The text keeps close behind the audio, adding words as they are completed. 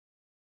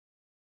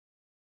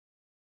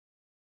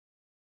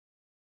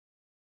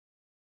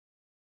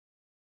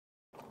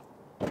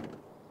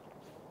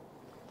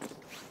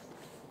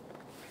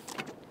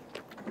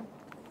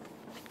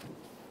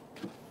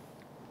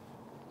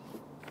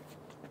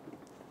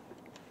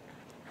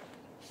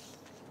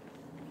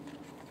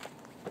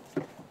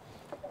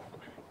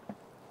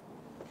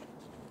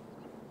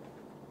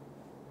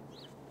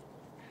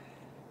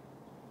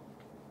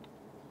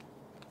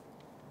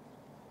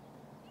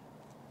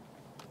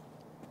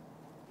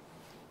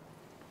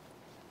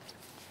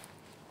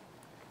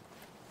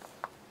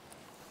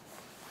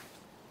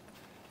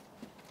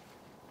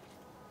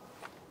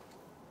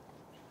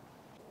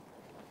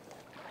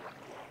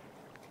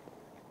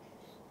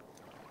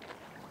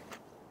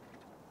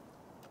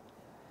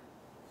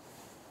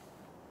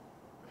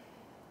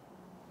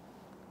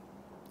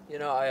You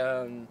know,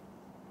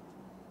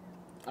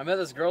 I met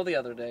this girl the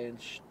other day, and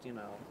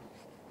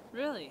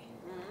Really?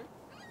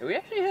 Mm-hmm. We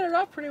actually hit it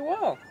off pretty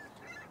well.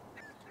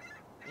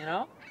 You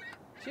know,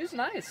 she was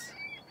nice.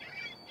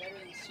 Better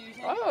than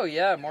Susan? Oh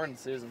yeah, more than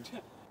Susan.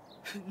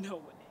 No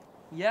way.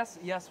 Yes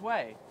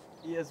way.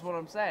 Is what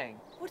I'm saying.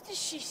 What does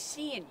she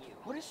see in you?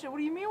 What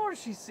do you mean? What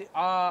does she see?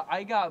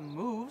 I got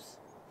moves.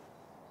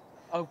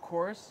 Of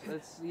course,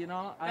 that's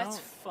That's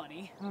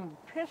funny.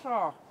 Piss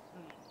off.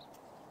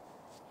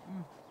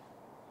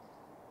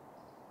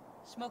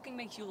 Smoking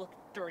makes you look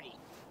dirty.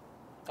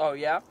 Oh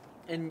yeah,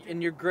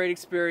 in your great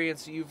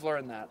experience, you've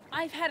learned that.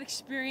 I've had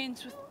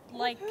experience with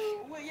like.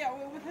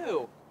 With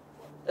who?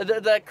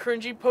 That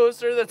cringy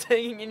poster that's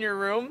hanging in your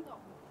room.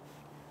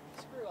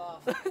 Screw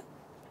off.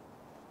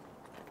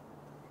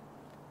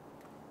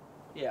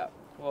 Yeah.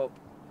 Well.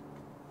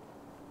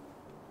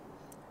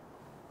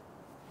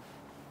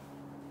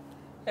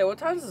 Hey, what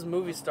time does this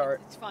movie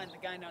start? It's fine, the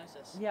guy knows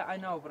this. Yeah, I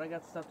know, but I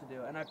got stuff to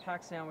do. And I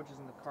packed sandwiches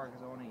in the car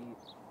because I want to eat.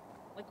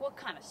 Like what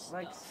kind of stuff?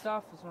 Like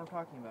stuff is what I'm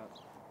talking about.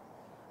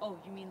 Oh,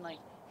 you mean like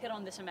hit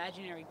on this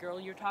imaginary girl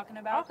you're talking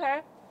about?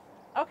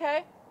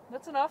 Okay,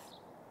 that's enough.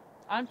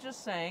 I'm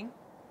just saying,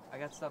 I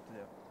got stuff to do.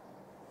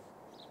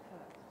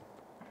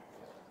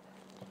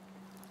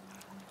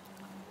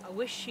 I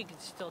wish she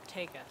could still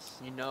take us.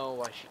 You know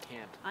why she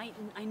can't.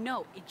 I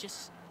know, it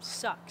just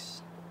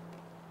sucks.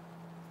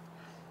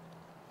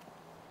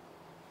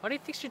 Why do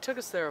you think she took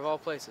us there of all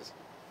places?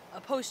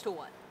 Opposed to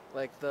what?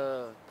 Like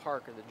the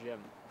park or the gym.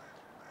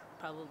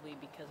 Probably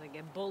because I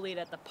get bullied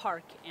at the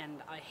park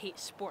and I hate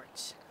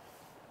sports.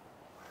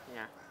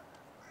 Yeah.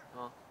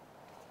 Well,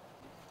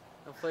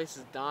 the place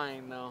is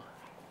dying though.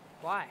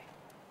 Why?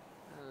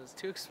 It's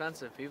too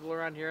expensive. People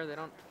around here, they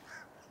don't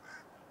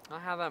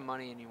have that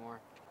money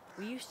anymore.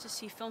 We used to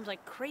see films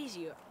like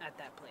crazy at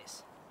that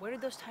place. Where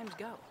did those times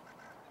go?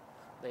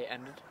 They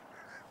ended.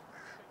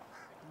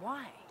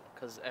 Why?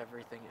 Because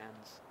everything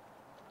ends.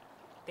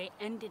 They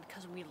ended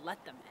because we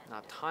let them end.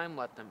 Now time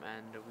let them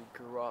end. We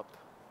grew up.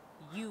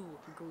 You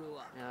grew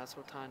up. Yeah, that's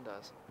what time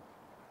does.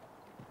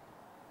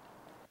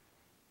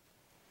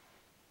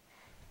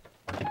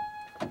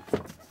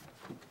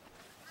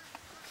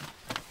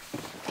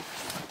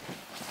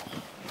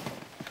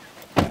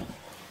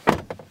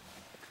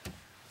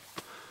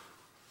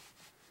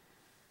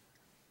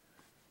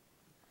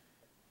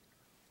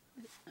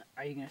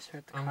 Are you gonna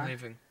start the car? I'm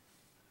leaving.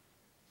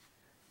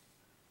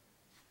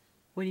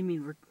 What do you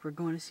mean we're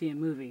going to see a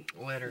movie?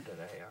 Later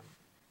today.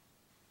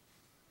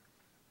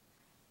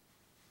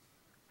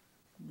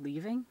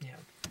 Leaving? Yeah.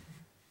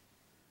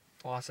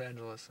 Los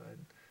Angeles.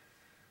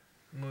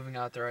 I'm moving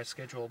out there. I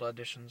scheduled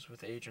auditions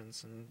with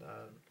agents and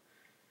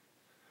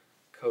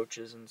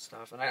coaches and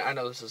stuff. And I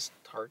know this is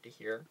hard to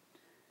hear,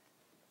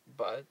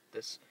 but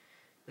this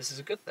is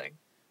a good thing.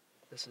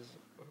 This is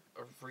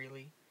a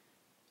really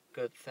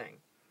good thing.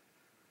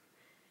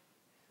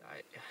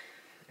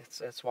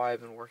 That's why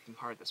I've been working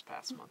hard this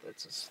past month.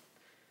 It's just.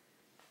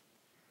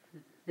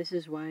 This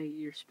is why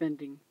you're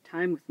spending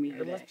time with me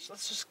today.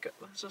 Let's just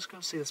go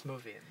see this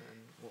movie and then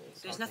we'll.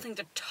 There's nothing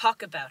to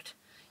talk about.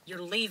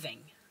 You're leaving.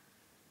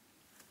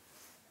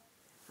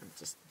 I'm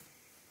just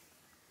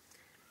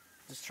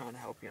trying to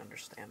help you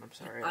understand. I'm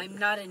sorry. I'm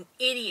not an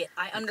idiot.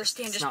 I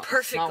understand just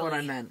perfectly. That's not what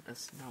I meant.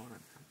 That's not what I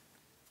meant.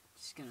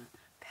 Just gonna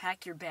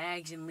pack your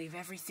bags and leave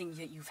everything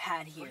that you've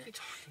had here. What are you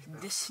talking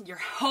about? This, your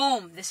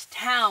home, this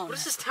town. What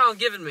has this town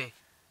given me?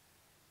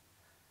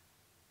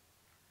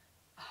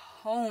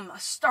 Home, a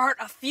start,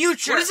 a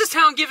future. What has this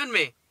town given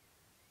me?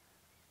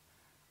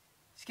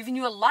 It's giving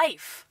you a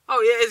life.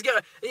 Oh yeah, it's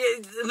got.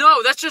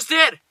 No, that's just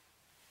it.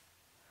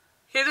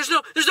 Yeah, there's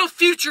no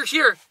future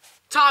here,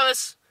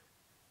 Thomas.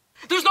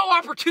 There's no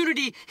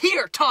opportunity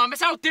here,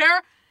 Thomas. Out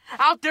there,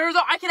 though,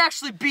 I can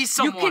actually be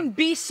someone. You can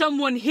be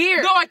someone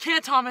here. No, I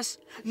can't, Thomas.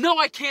 No,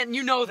 I can't. And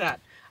you know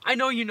that. I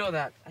know you know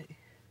that.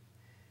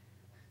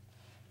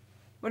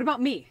 What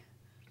about me?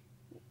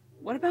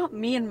 What about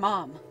me and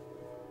Mom?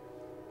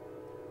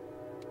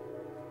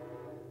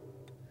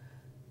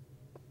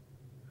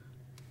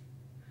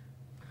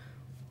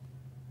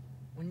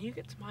 When you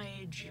get to my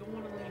age, you'll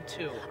want to leave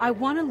too. I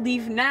want to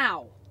leave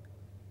now.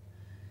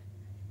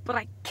 But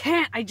I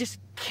can't. I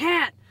just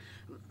can't.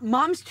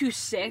 Mom's too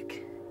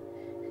sick.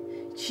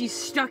 She's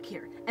stuck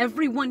here.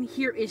 Everyone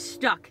here is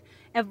stuck.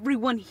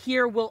 Everyone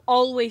here will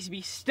always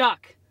be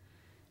stuck.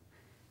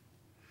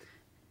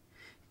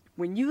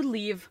 When you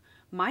leave,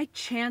 my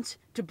chance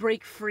to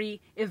break free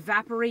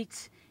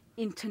evaporates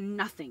into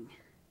nothing.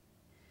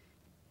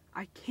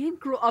 I can't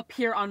grow up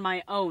here on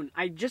my own.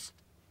 I just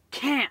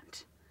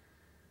can't.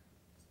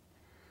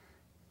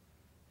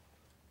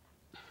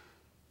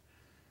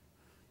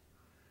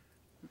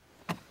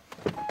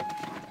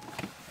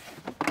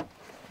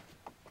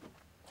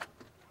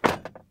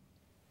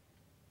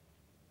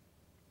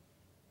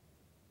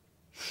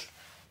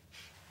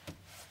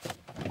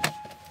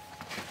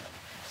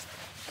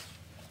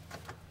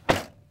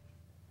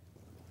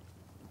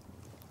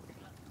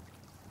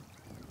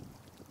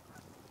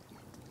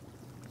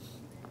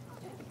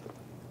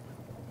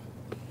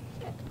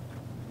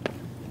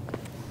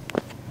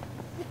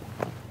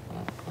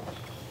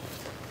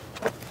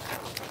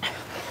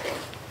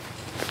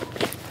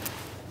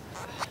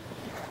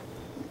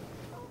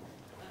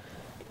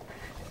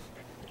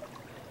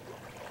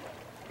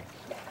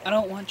 I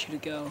don't want you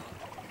to go.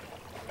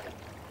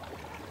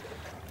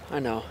 I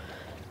know.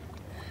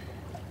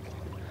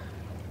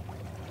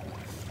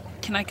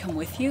 Can I come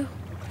with you?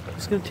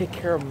 Who's gonna take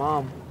care of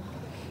Mom?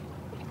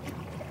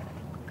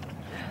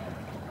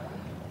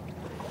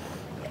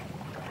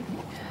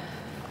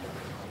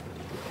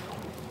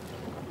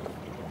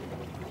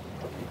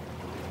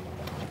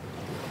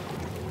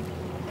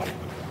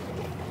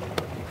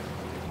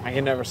 I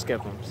can never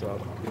skip him,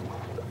 so.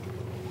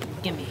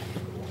 Gimme.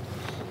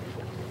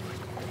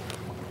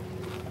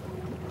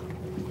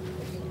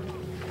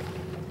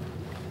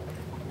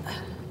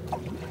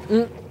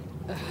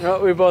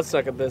 Well, we both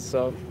suck at this,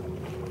 so.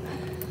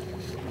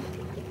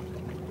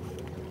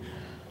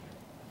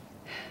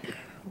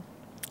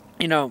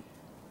 You know,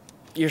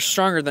 you're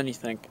stronger than you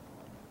think.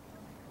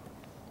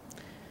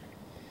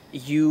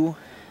 You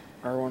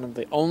are one of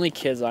the only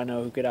kids I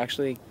know who could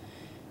actually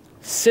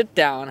sit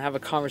down and have a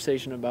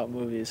conversation about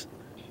movies.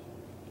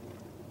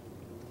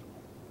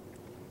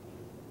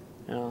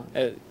 You know,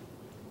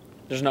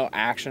 there's no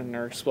action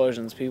or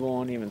explosions. People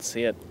won't even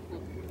see it.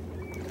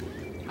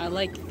 I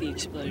like the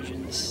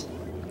explosions.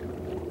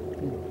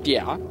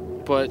 Yeah,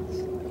 but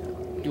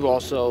you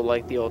also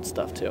like the old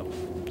stuff too.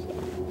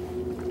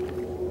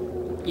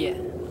 Yeah.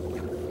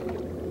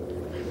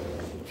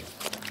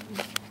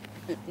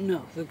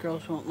 No, the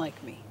girls won't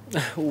like me.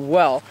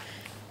 Well,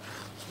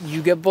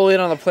 you get bullied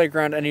on the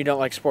playground and you don't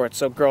like sports,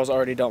 so girls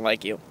already don't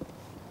like you.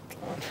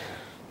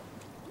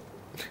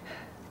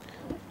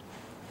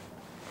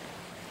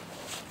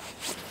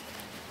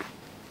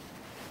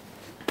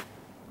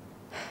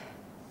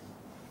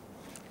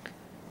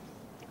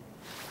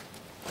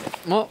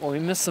 Well, we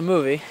missed the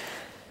movie.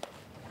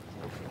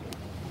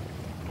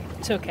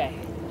 It's okay.